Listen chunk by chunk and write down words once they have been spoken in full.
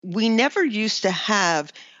we never used to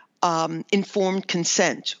have informed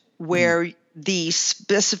consent where the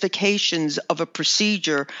specifications of a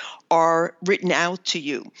procedure are written out to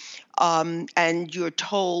you. And you're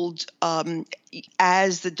told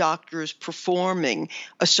as the doctor is performing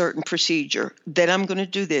a certain procedure, then I'm going to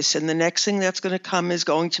do this. And the next thing that's going to come is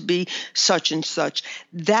going to be such and such.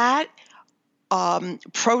 That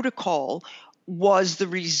protocol was the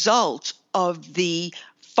result of the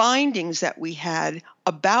findings that we had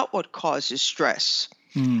about what causes stress.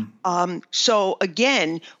 So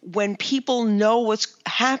again, when people know what's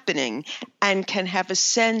happening and can have a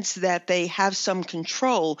sense that they have some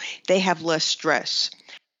control, they have less stress.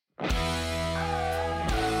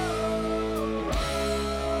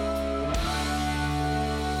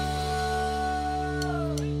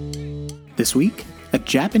 This week, a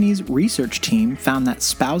Japanese research team found that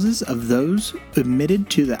spouses of those admitted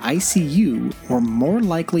to the ICU were more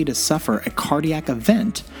likely to suffer a cardiac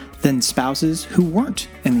event than spouses who weren't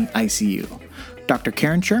in the ICU. Dr.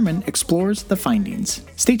 Karen Sherman explores the findings.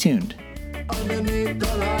 Stay tuned. Underneath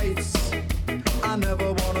the lights, I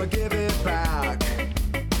never wanna give it back.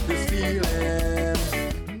 This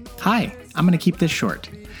feeling. Hi, I'm going to keep this short.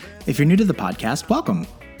 If you're new to the podcast, welcome.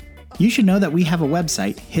 You should know that we have a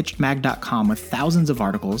website, hitchedmag.com, with thousands of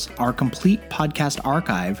articles, our complete podcast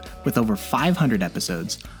archive with over 500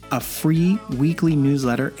 episodes, a free weekly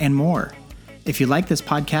newsletter, and more. If you like this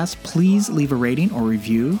podcast, please leave a rating or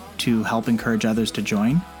review to help encourage others to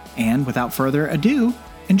join. And without further ado,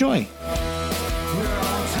 enjoy.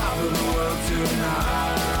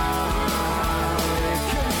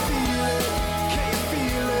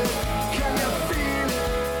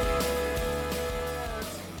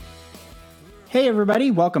 Hey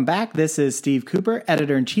everybody, welcome back. This is Steve Cooper,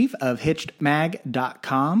 editor-in-chief of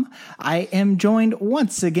hitchedmag.com. I am joined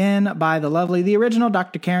once again by the lovely, the original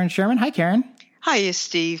Dr. Karen Sherman. Hi, Karen. Hiya,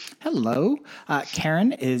 Steve. Hello.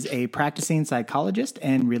 Karen is a practicing psychologist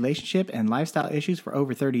in relationship and lifestyle issues for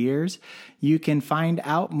over 30 years. You can find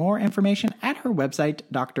out more information at her website,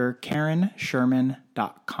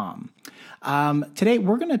 drkarensherman.com. Today,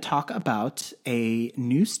 we're going to talk about a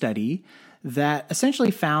new study that essentially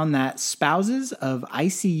found that spouses of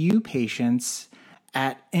ICU patients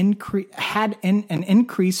had an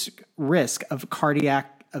increased risk of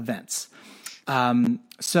cardiac events.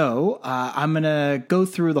 So I'm going to go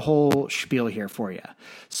through the whole spiel here for you.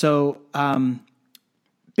 So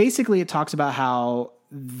basically it talks about how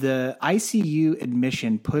the ICU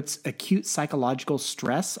admission puts acute psychological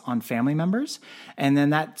stress on family members, and then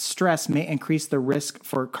that stress may increase the risk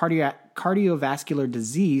for cardiovascular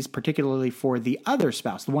disease, particularly for the other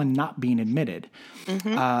spouse, the one not being admitted.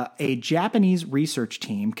 A Japanese research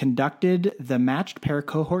team conducted the matched pair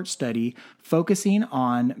cohort study focusing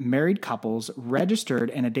on married couples registered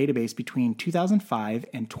in a database between 2005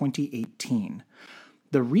 and 2018.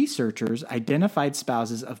 The researchers identified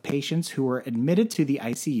spouses of patients who were admitted to the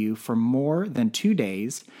ICU for more than 2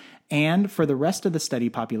 days, and for the rest of the study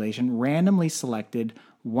population, randomly selected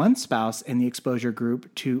one spouse in the exposure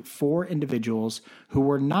group to 4 individuals who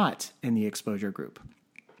were not in the exposure group.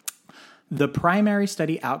 The primary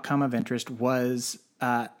study outcome of interest was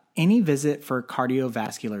any visit for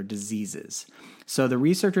cardiovascular diseases. So the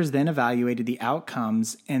researchers then evaluated the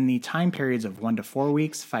outcomes in the time periods of 1 to 4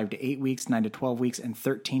 weeks, 5 to 8 weeks, 9 to 12 weeks, and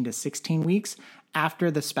 13 to 16 weeks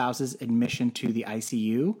after the spouse's admission to the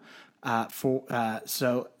ICU.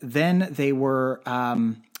 So then they were,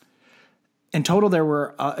 in total, there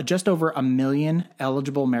were just over 1 million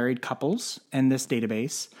eligible married couples in this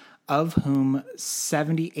database, of whom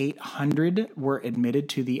 7,800 were admitted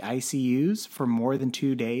to the ICUs for more than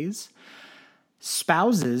 2 days.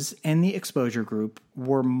 Spouses in the exposure group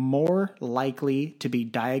were more likely to be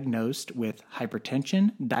diagnosed with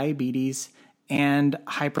hypertension, diabetes, and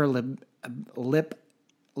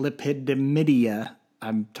hyperlipidemia.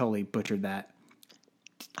 I'm totally butchered that.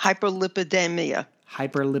 Hyperlipidemia.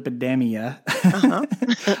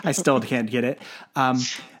 I still can't get it.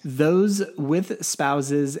 Those with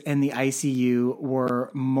spouses in the ICU were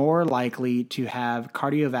more likely to have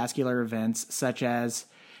cardiovascular events such as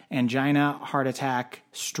angina, heart attack,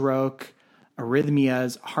 stroke,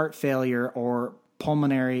 arrhythmias, heart failure, or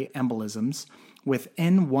pulmonary embolisms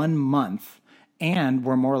within 1 month, and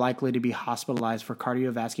were more likely to be hospitalized for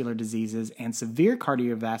cardiovascular diseases and severe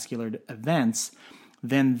cardiovascular events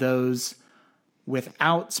than those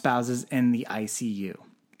without spouses in the ICU.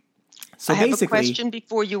 So I have a question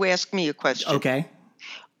before you ask me a question. Okay.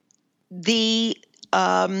 The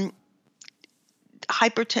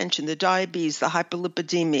hypertension, the diabetes, the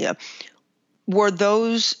hyperlipidemia, were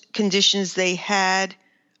those conditions they had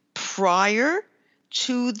prior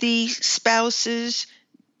to the spouse's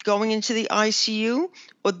going into the ICU,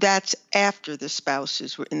 or that's after the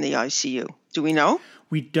spouses were in the ICU? Do we know?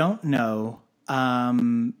 We don't know,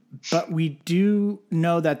 but we do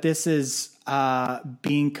know that this is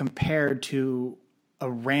being compared to a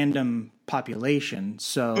random population.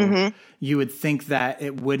 So you would think that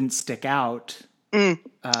it wouldn't stick out.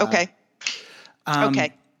 Okay.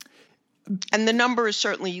 Okay. And the number is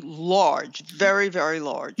certainly large, very, very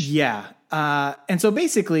large. Yeah. And so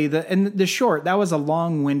basically, the short, that was a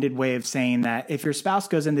long-winded way of saying that if your spouse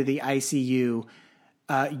goes into the ICU,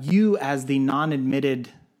 you as the non-admitted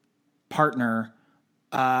partner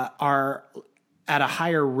are at a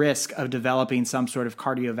higher risk of developing some sort of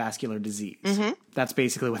cardiovascular disease. That's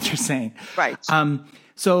basically what they're saying. Right.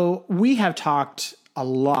 So we have talked a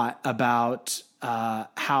lot about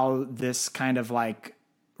how this kind of like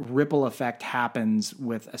ripple effect happens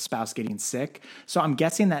with a spouse getting sick. So I'm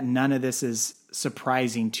guessing that none of this is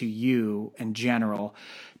surprising to you in general.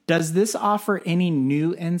 Does this offer any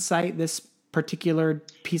new insight, this particular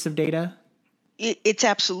piece of data? It's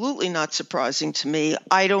absolutely not surprising to me.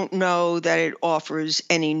 I don't know that it offers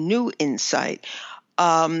any new insight.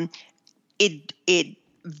 It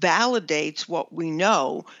validates what we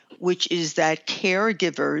know, which is that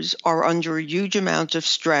caregivers are under a huge amount of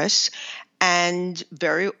stress and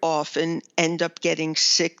very often end up getting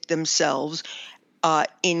sick themselves.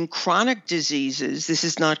 In chronic diseases, this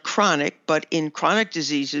is not chronic, but in chronic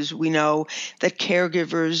diseases, we know that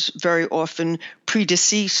caregivers very often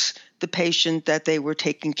predecease the patient that they were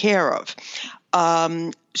taking care of.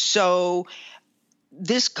 So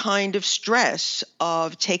this kind of stress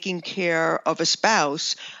of taking care of a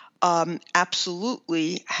spouse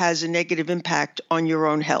absolutely has a negative impact on your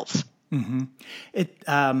own health.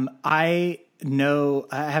 I know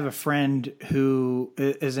I have a friend who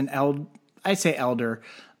is an elder,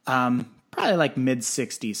 probably like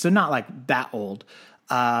mid-60s, so not like that old.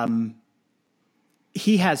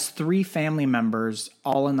 He has 3 family members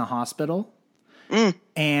all in the hospital.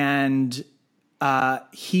 And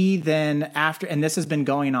he then and this has been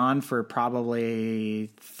going on for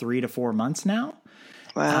probably 3 to 4 months now.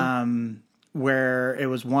 Wow. Where it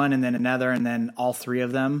was one and then another and then all 3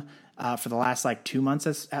 of them for the last like 2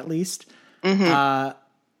 months at least. In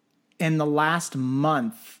the last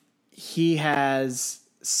month, he has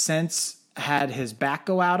since had his back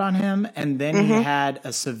go out on him, and then he had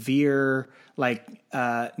a severe, like,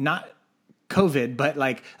 not COVID, but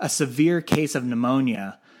like a severe case of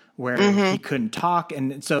pneumonia where he couldn't talk.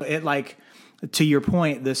 And so it, like, to your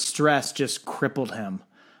point, the stress just crippled him.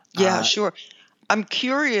 Yeah, sure. I'm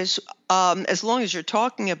curious, as long as you're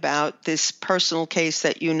talking about this personal case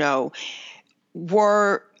that you know,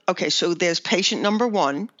 so there's patient number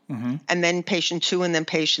 1, and then patient 2, and then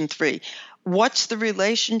patient 3. What's the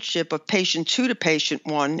relationship of patient 2 to patient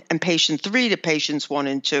 1 and patient 3 to patients 1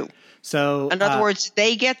 and 2? So, in other words,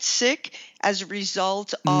 they get sick as a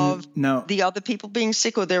result of the other people being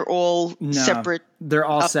sick, or they're all separate? They're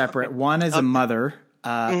all separate. One is a mother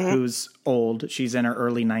who's old. She's in her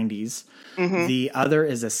early 90s. The other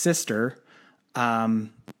is a sister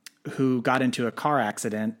who got into a car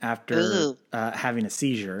accident after having a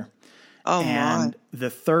seizure. And the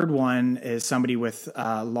third one is somebody with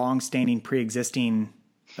long-standing pre-existing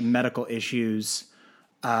medical issues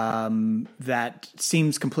that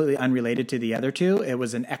seems completely unrelated to the other 2. It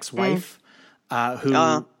was an ex-wife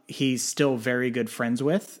who he's still very good friends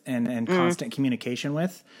with and constant communication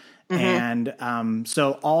with. And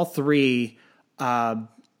so all 3, 1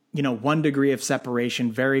 degree of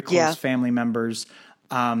separation, very close family members.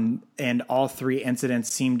 And all 3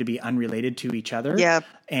 incidents seem to be unrelated to each other.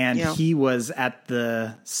 And he was at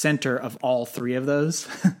the center of all 3 of those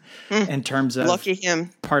in terms of lucky him.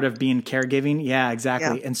 Part of being caregiving. Yeah,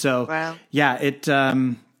 exactly. Yeah. And so, it,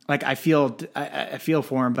 like I feel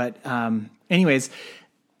for him, but, anyways,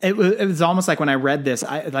 it was almost like when I read this,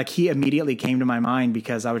 he immediately came to my mind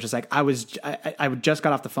because I was just like, I just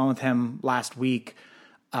got off the phone with him last week,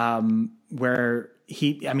 where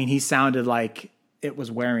he sounded like it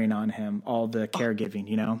was wearing on him, all the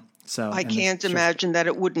caregiving, So I can't imagine that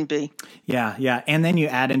it wouldn't be. Yeah. Yeah. And then you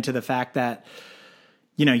add into the fact that,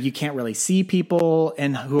 you can't really see people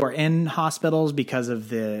who are in hospitals because of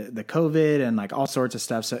the COVID and like all sorts of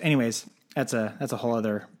stuff. So anyways, that's a whole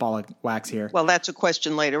other ball of wax here. Well, that's a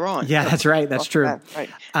question later on. Yeah, that's right. That's true. Right.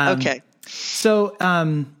 Okay. So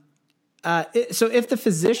if the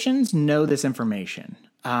physicians know this information,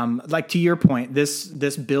 like to your point, this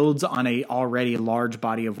builds on a already large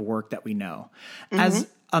body of work that we know. As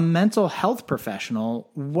a mental health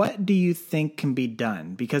professional, what do you think can be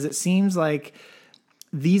done? Because it seems like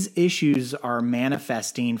these issues are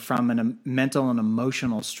manifesting from a mental and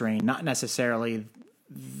emotional strain, not necessarily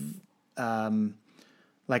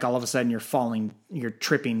like all of a sudden you're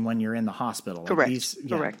tripping when you're in the hospital. Correct.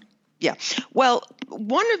 Correct. Yeah. Well,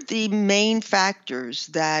 one of the main factors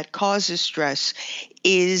that causes stress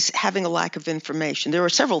is having a lack of information. There are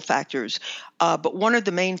several factors, but one of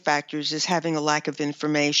the main factors is having a lack of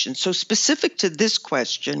information. So specific to this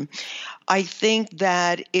question, I think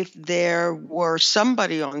that if there were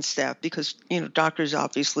somebody on staff, because doctors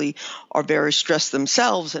obviously are very stressed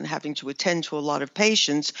themselves and having to attend to a lot of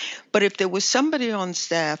patients, but if there was somebody on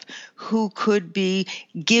staff who could be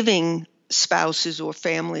giving spouses or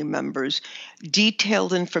family members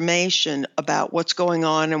detailed information about what's going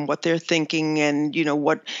on and what they're thinking and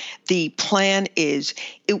what the plan is,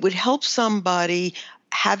 it would help somebody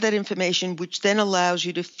have that information, which then allows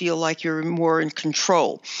you to feel like you're more in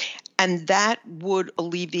control. And that would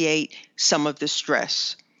alleviate some of the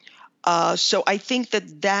stress. So I think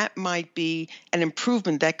that might be an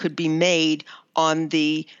improvement that could be made on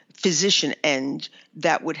the physician end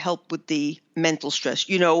that would help with the mental stress.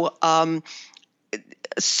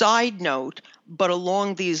 Side note, but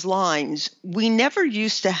along these lines, we never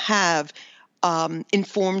used to have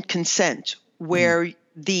informed consent where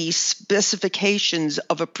the specifications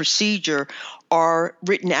of a procedure are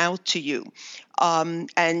written out to you.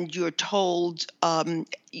 And you're told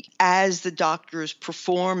as the doctor is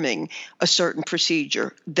performing a certain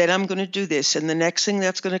procedure, then I'm going to do this, and the next thing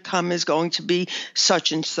that's going to come is going to be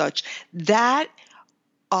such and such. That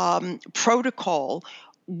protocol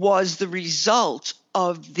was the result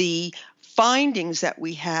of the findings that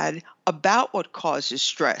we had about what causes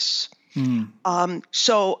stress.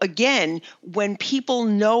 So again, when people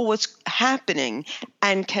know what's happening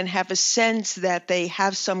and can have a sense that they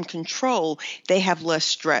have some control, they have less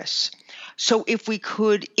stress. So if we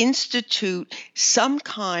could institute some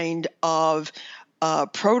kind of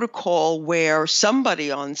protocol where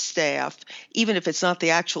somebody on staff, even if it's not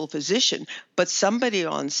the actual physician, but somebody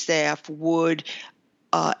on staff would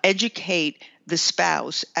educate the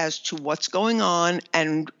spouse as to what's going on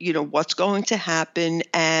and what's going to happen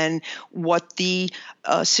and what the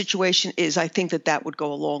situation is, I think that would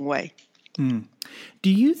go a long way. Do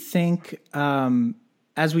you think,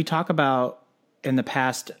 as we talk about in the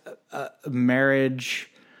past,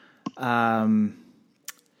 marriage, like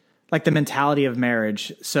the mentality of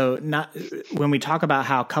marriage, so not when we talk about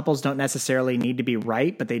how couples don't necessarily need to be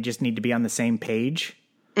right, but they just need to be on the same page?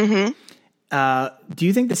 Mm-hmm. Do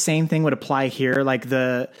you think the same thing would apply here? Like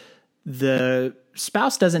the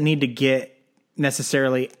spouse doesn't need to get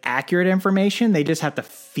necessarily accurate information. They just have to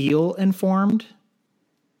feel informed.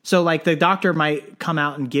 So like the doctor might come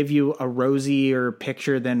out and give you a rosier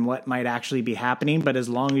picture than what might actually be happening. But as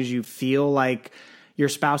long as you feel like your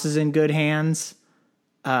spouse is in good hands,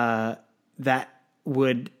 that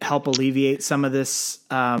would help alleviate some of this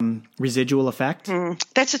residual effect?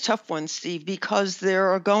 That's a tough one, Steve, because there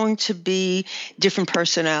are going to be different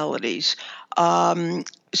personalities.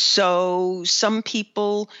 So some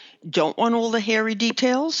people don't want all the hairy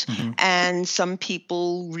details, and some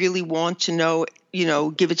people really want to know,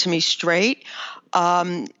 give it to me straight.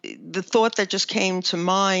 The thought that just came to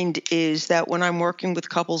mind is that when I'm working with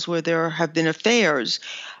couples where there have been affairs,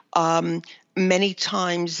 many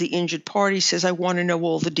times the injured party says, I want to know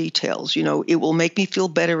all the details. It will make me feel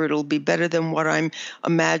better. It'll be better than what I'm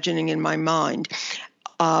imagining in my mind.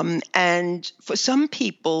 And for some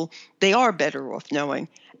people, they are better off knowing.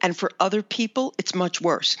 And for other people, it's much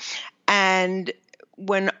worse. And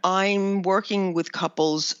when I'm working with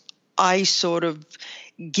couples, I sort of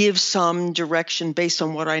give some direction based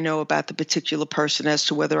on what I know about the particular person as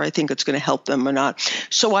to whether I think it's going to help them or not.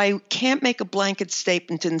 So I can't make a blanket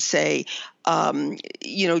statement and say,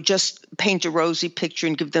 just paint a rosy picture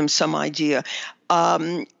and give them some idea.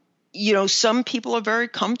 Some people are very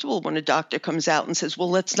comfortable when a doctor comes out and says, well,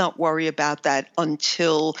 let's not worry about that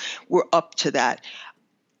until we're up to that.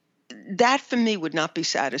 That for me would not be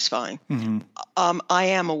satisfying. I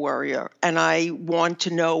am a worrier and I want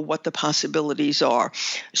to know what the possibilities are.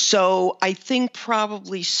 So I think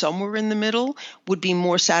probably somewhere in the middle would be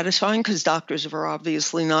more satisfying, because doctors are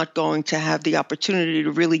obviously not going to have the opportunity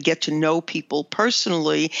to really get to know people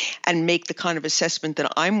personally and make the kind of assessment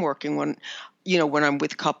that I'm working on, when I'm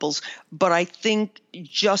with couples. But I think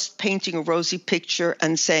just painting a rosy picture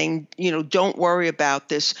and saying, don't worry about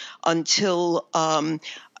this until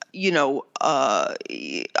we're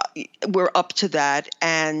up to that,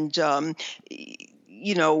 and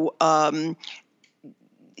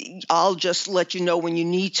I'll just let you know when you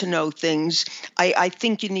need to know things. I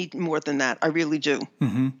think you need more than that. I really do.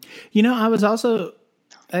 I was also,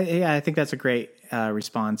 I think that's a great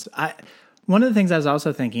response. One of the things I was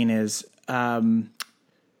also thinking is,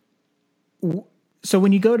 So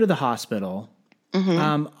when you go to the hospital,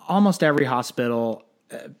 almost every hospital,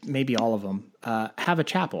 maybe all of them, have a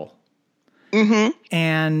chapel.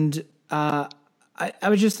 And I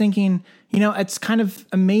was just thinking, it's kind of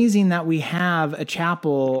amazing that we have a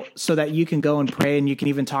chapel so that you can go and pray and you can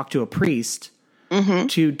even talk to a priest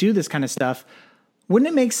to do this kind of stuff. Wouldn't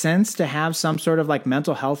it make sense to have some sort of like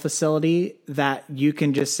mental health facility that you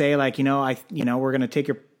can just say like, we're going to take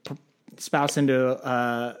your spouse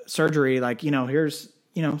into surgery. Like, here's,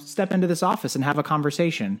 step into this office and have a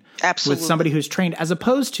conversation with somebody who's trained, as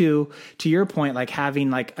opposed to your point, like having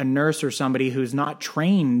like a nurse or somebody who's not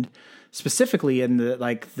trained specifically in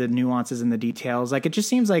the nuances and the details. Like, it just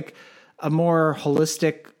seems like a more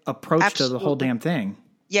holistic approach to the whole damn thing.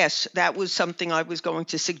 Yes, that was something I was going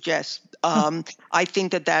to suggest. I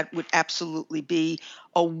think that would absolutely be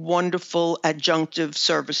a wonderful adjunctive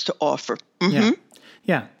service to offer.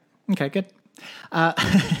 Yeah. Okay, good.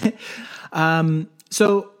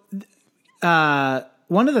 So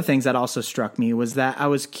one of the things that also struck me was that I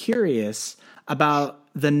was curious about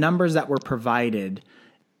the numbers that were provided,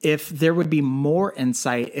 if there would be more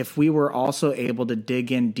insight if we were also able to dig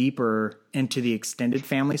in deeper into the extended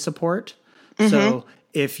family support. So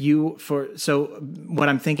what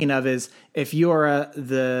I'm thinking of is if you are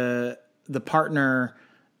the partner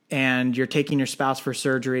and you're taking your spouse for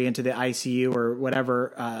surgery into the ICU or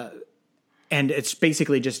whatever, and it's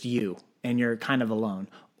basically just you and you're kind of alone,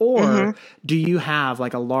 or do you have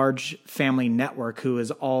like a large family network who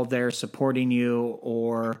is all there supporting you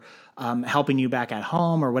or helping you back at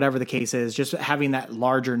home or whatever the case is, just having that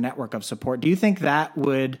larger network of support? Do you think that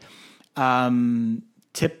would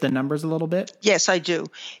tip the numbers a little bit? Yes, I do.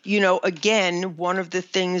 Again, one of the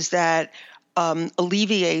things that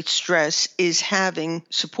alleviates stress is having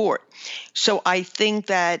support. So I think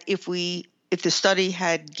that if the study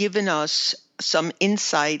had given us some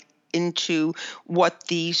insight into what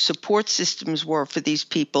the support systems were for these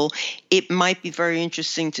people, it might be very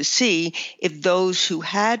interesting to see if those who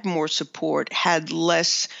had more support had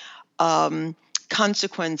less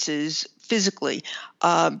consequences physically,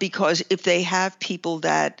 because if they have people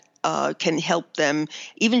that can help them,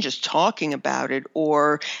 even just talking about it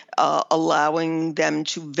or allowing them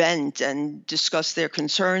to vent and discuss their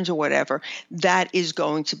concerns or whatever, that is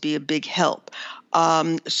going to be a big help.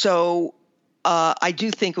 So I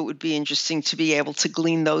do think it would be interesting to be able to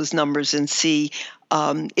glean those numbers and see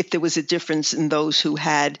if there was a difference in those who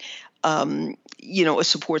had, a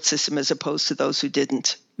support system as opposed to those who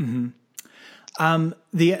didn't.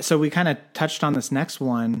 So we kind of touched on this next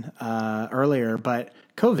one earlier, but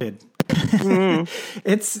COVID.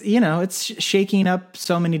 It's shaking up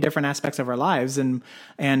so many different aspects of our lives, and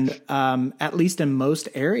at least in most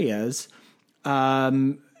areas,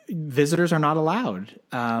 visitors are not allowed.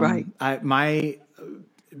 Right.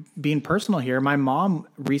 Being personal here, my mom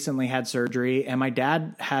recently had surgery, and my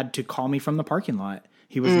dad had to call me from the parking lot.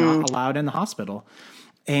 He was not allowed in the hospital.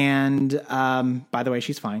 And by the way,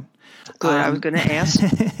 she's fine. Good. I was going to ask.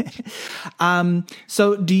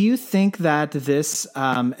 So do you think that this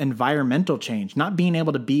environmental change, not being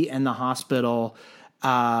able to be in the hospital,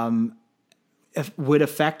 would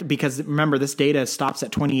affect, because remember, this data stops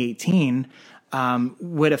at 2018,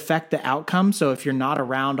 would affect the outcome? So if you're not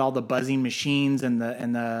around all the buzzing machines and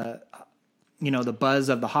the buzz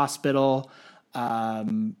of the hospital,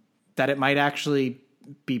 that it might actually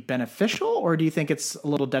be beneficial, or do you think it's a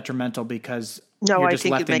little detrimental because you're just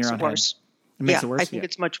left in your own head? It makes it worse? I think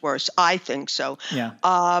it's much worse. I think so. Yeah.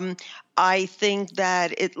 I think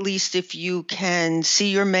that at least if you can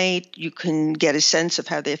see your mate, you can get a sense of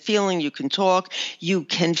how they're feeling, you can talk, you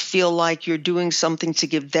can feel like you're doing something to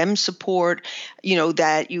give them support,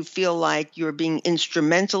 that you feel like you're being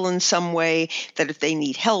instrumental in some way, that if they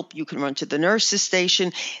need help, you can run to the nurse's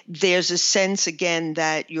station. There's a sense, again,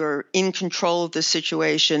 that you're in control of the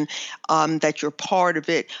situation, that you're part of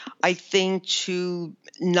it. I think to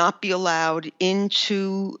not be allowed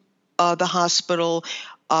into the hospital,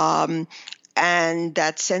 and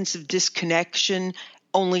that sense of disconnection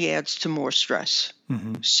only adds to more stress.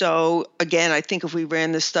 So again, I think if we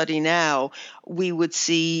ran the study now, we would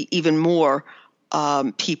see even more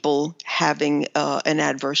people having an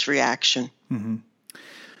adverse reaction.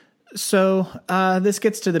 So this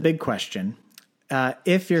gets to the big question.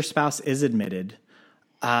 If your spouse is admitted,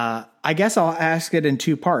 I guess I'll ask it in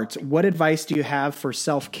two parts. What advice do you have for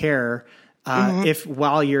self-care if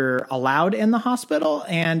while you're allowed in the hospital,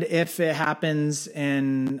 and if it happens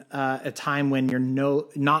in a time when you're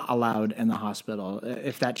not allowed in the hospital,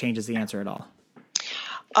 if that changes the answer at all?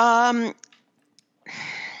 I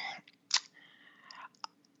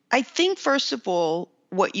think, first of all,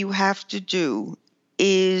 what you have to do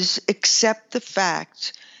is accept the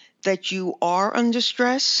fact that you are under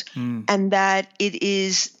stress and that it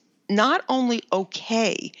is not only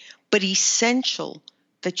okay, but essential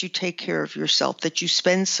that you take care of yourself, that you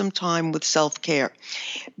spend some time with self-care,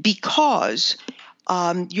 because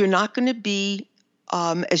you're not going to be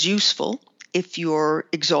as useful if you're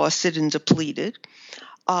exhausted and depleted.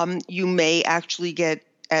 You may actually get,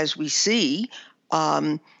 as we see,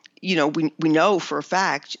 we know for a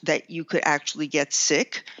fact that you could actually get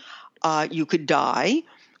sick. You could die.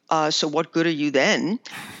 So what good are you then?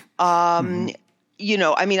 I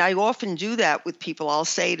often do that with people. I'll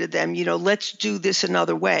say to them, let's do this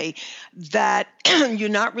another way, that you're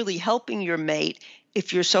not really helping your mate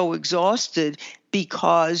if you're so exhausted,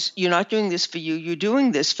 because you're not doing this for you, you're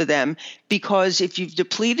doing this for them. Because if you've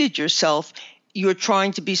depleted yourself, you're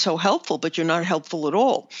trying to be so helpful, but you're not helpful at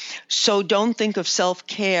all. So don't think of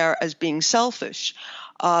self-care as being selfish.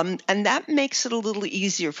 And that makes it a little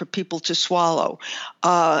easier for people to swallow.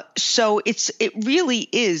 So it really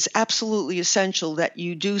is absolutely essential that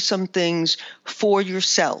you do some things for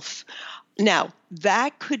yourself. Now,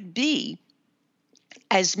 that could be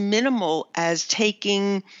as minimal as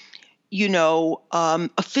taking, a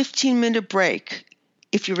 15-minute break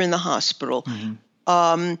if you're in the hospital,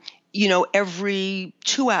 every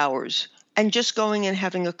 2 hours, and just going and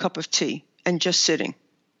having a cup of tea and just sitting.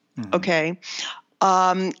 Okay.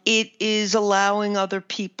 It is allowing other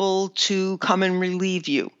people to come and relieve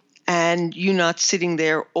you, and you not sitting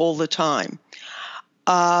there all the time.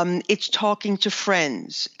 It's talking to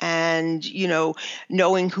friends and,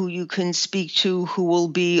 knowing who you can speak to, who will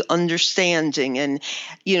be understanding and,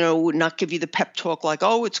 not give you the pep talk like,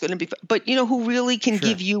 oh, it's going to be, but, who really can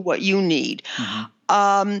give you what you need.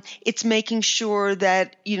 It's making sure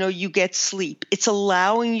that, you get sleep. It's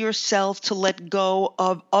allowing yourself to let go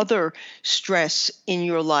of other stress in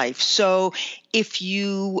your life. So if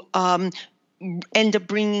you end up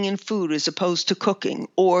bringing in food as opposed to cooking,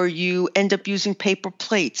 or you end up using paper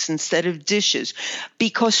plates instead of dishes,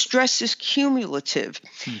 because stress is cumulative.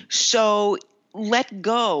 So let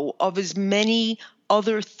go of as many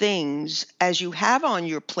other things as you have on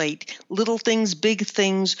your plate, little things, big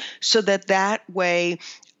things, so that way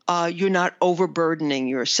you're not overburdening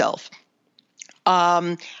yourself.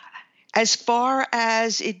 As far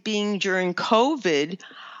as it being during COVID,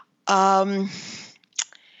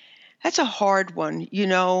 that's a hard one.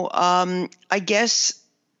 I guess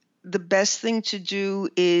the best thing to do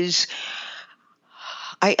is,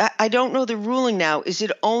 I don't know the ruling now. Is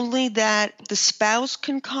it only that the spouse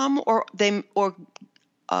can come, or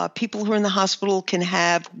people who are in the hospital can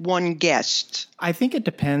have one guest? I think it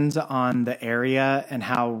depends on the area and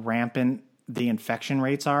how rampant the infection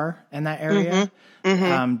rates are in that area.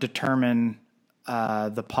 Determine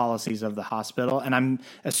the policies of the hospital. And I'm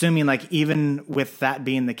assuming, like, even with that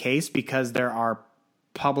being the case, because there are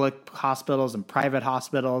public hospitals and private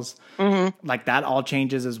hospitals, like that all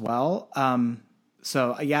changes as well.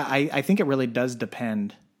 So yeah, I think it really does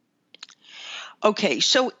depend. Okay.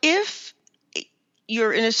 So if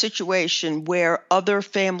you're in a situation where other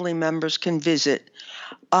family members can visit,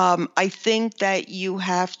 I think that you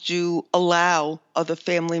have to allow other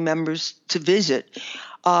family members to visit.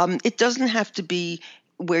 It doesn't have to be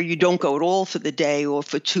where you don't go at all for the day or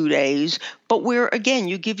for 2 days, but where, again,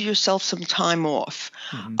 you give yourself some time off.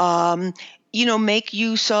 Make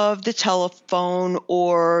use of the telephone,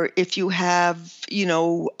 or if you have,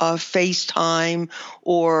 FaceTime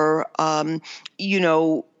or,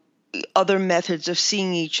 other methods of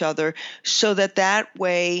seeing each other, so that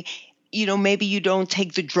way, maybe you don't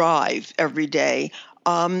take the drive every day,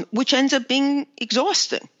 which ends up being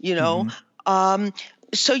exhausting,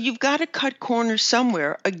 So you've got to cut corners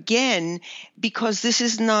somewhere, again, because this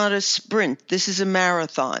is not a sprint. This is a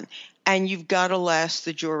marathon, and you've got to last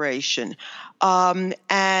the duration.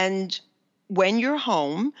 And when you're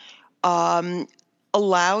home,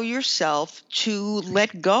 allow yourself to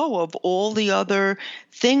let go of all the other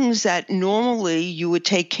things that normally you would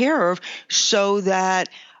take care of, so that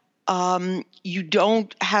you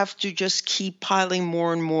don't have to just keep piling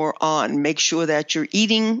more and more on. Make sure that you're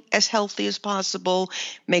eating as healthy as possible.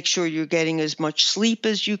 Make sure you're getting as much sleep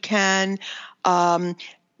as you can.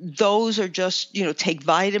 Those are just, take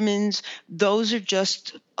vitamins. Those are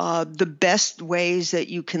just the best ways that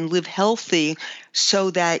you can live healthy,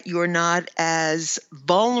 so that you're not as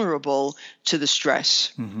vulnerable to the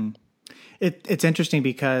stress. It's interesting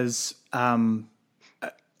because, part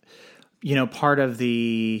of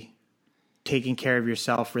the taking care of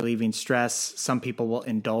yourself, relieving stress, some people will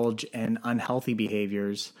indulge in unhealthy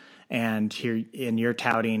behaviors, and you're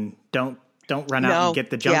touting, don't run out and get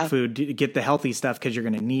the junk food, get the healthy stuff, because you're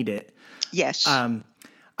going to need it. Yes.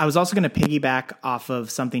 I was also going to piggyback off of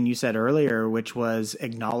something you said earlier, which was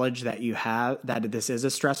acknowledge that that this is a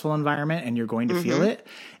stressful environment and you're going to feel it.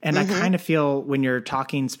 And I kind of feel when you're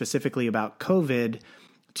talking specifically about COVID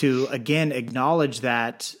to, again, acknowledge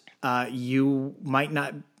that you might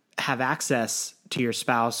not have access to your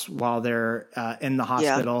spouse while they're in the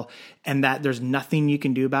hospital and that there's nothing you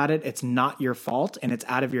can do about it. It's not your fault and it's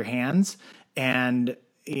out of your hands. And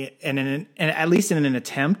at least in an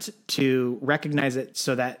attempt to recognize it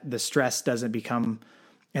so that the stress doesn't become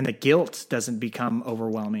and the guilt doesn't become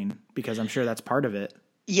overwhelming, because I'm sure that's part of it.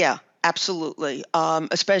 Yeah, absolutely.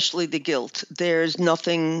 Especially the guilt. There's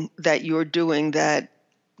nothing that you're doing that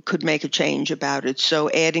could make a change about it.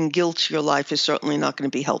 So adding guilt to your life is certainly not going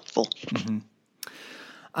to be helpful.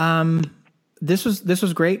 This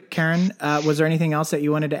was great, Karen. Was there anything else that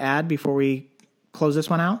you wanted to add before we close this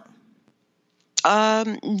one out?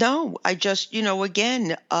 No, I just,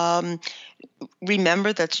 again,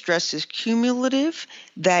 remember that stress is cumulative,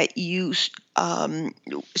 that so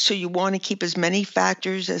you want to keep as many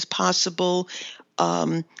factors as possible,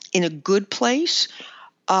 in a good place,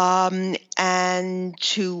 and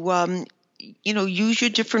to, use your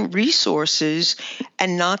different resources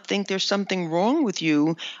and not think there's something wrong with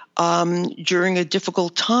you, during a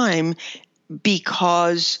difficult time,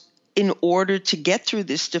 because in order to get through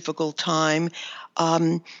this difficult time,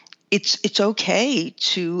 it's okay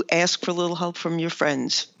to ask for a little help from your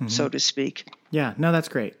friends, so to speak. Yeah, no, that's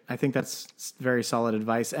great. I think that's very solid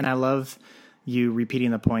advice. And I love you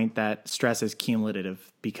repeating the point that stress is cumulative,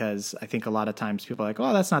 because I think a lot of times people are like,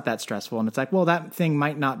 oh, that's not that stressful. And it's like, well, that thing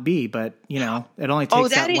might not be, but it only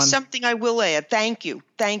takes that is something I will add. Thank you.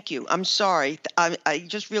 I'm sorry. I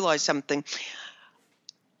just realized something.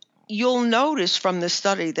 You'll notice from the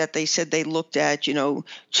study that they said they looked at, 2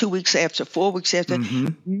 weeks after, 4 weeks after,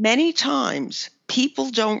 many times people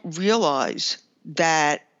don't realize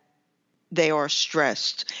that they are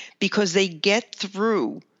stressed because they get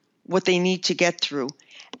through what they need to get through.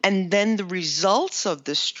 And then the results of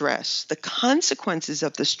the stress, the consequences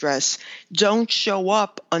of the stress, don't show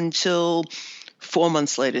up until 4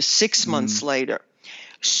 months later, 6 months later.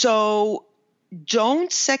 So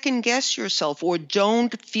don't second guess yourself, or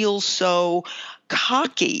don't feel so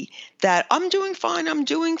cocky that I'm doing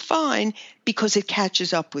fine, because it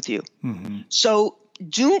catches up with you. So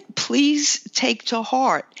please take to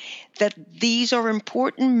heart that these are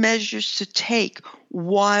important measures to take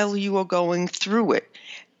while you are going through it.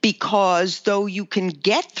 Because though you can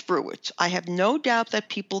get through it, I have no doubt that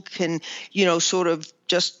people can, sort of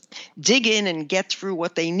just dig in and get through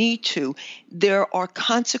what they need to. There are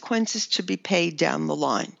consequences to be paid down the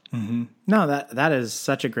line. No, that is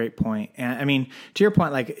such a great point. And I mean, to your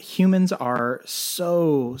point, like, humans are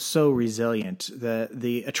so resilient.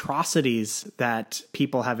 The atrocities that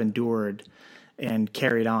people have endured and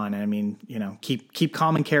carried on. I mean, keep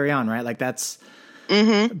calm and carry on, right? Like, that's.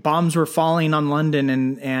 Bombs were falling on London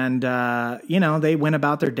and they went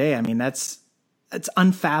about their day. I mean, it's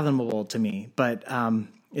unfathomable to me, but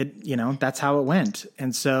that's how it went.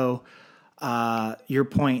 And so your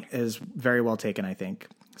point is very well taken, I think.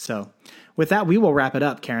 So with that, we will wrap it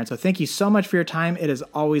up, Karen. So thank you so much for your time. It is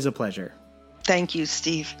always a pleasure. Thank you,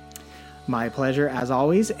 Steve. My pleasure, as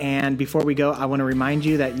always. And before we go, I want to remind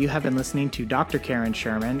you that you have been listening to Dr. Karen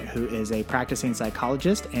Sherman, who is a practicing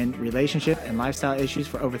psychologist in relationship and lifestyle issues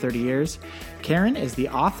for over 30 years. Karen is the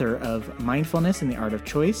author of Mindfulness and the Art of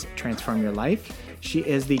Choice, Transform Your Life. She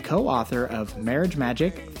is the co-author of Marriage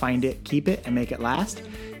Magic, Find It, Keep It, and Make It Last.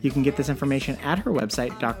 You can get this information at her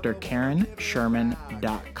website,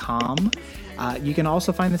 drkarensherman.com. You can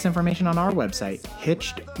also find this information on our website,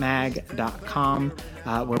 hitchedmag.com,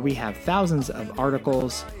 where we have thousands of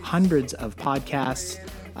articles, hundreds of podcasts.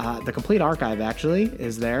 The complete archive actually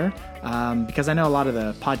is there, because I know a lot of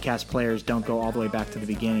the podcast players don't go all the way back to the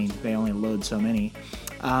beginning. They only load so many.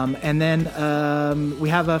 And then we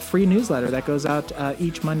have a free newsletter that goes out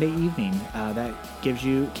each Monday evening that keeps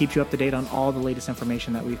you up to date on all the latest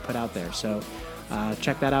information that we've put out there. So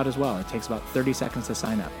check that out as well. It takes about 30 seconds to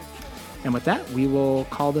sign up. And with that, we will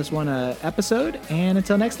call this one an episode. And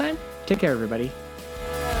until next time, take care, everybody.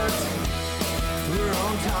 We're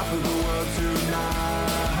on top of the world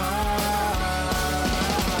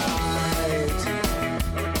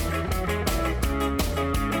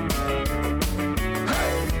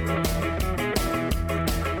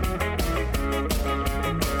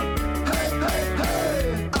Hey,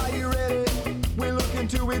 are you ready? We look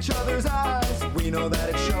into each other's eyes. We know that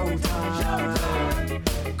it's showtime.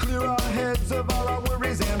 Clear our heads of all our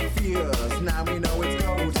worries and fears. Now we know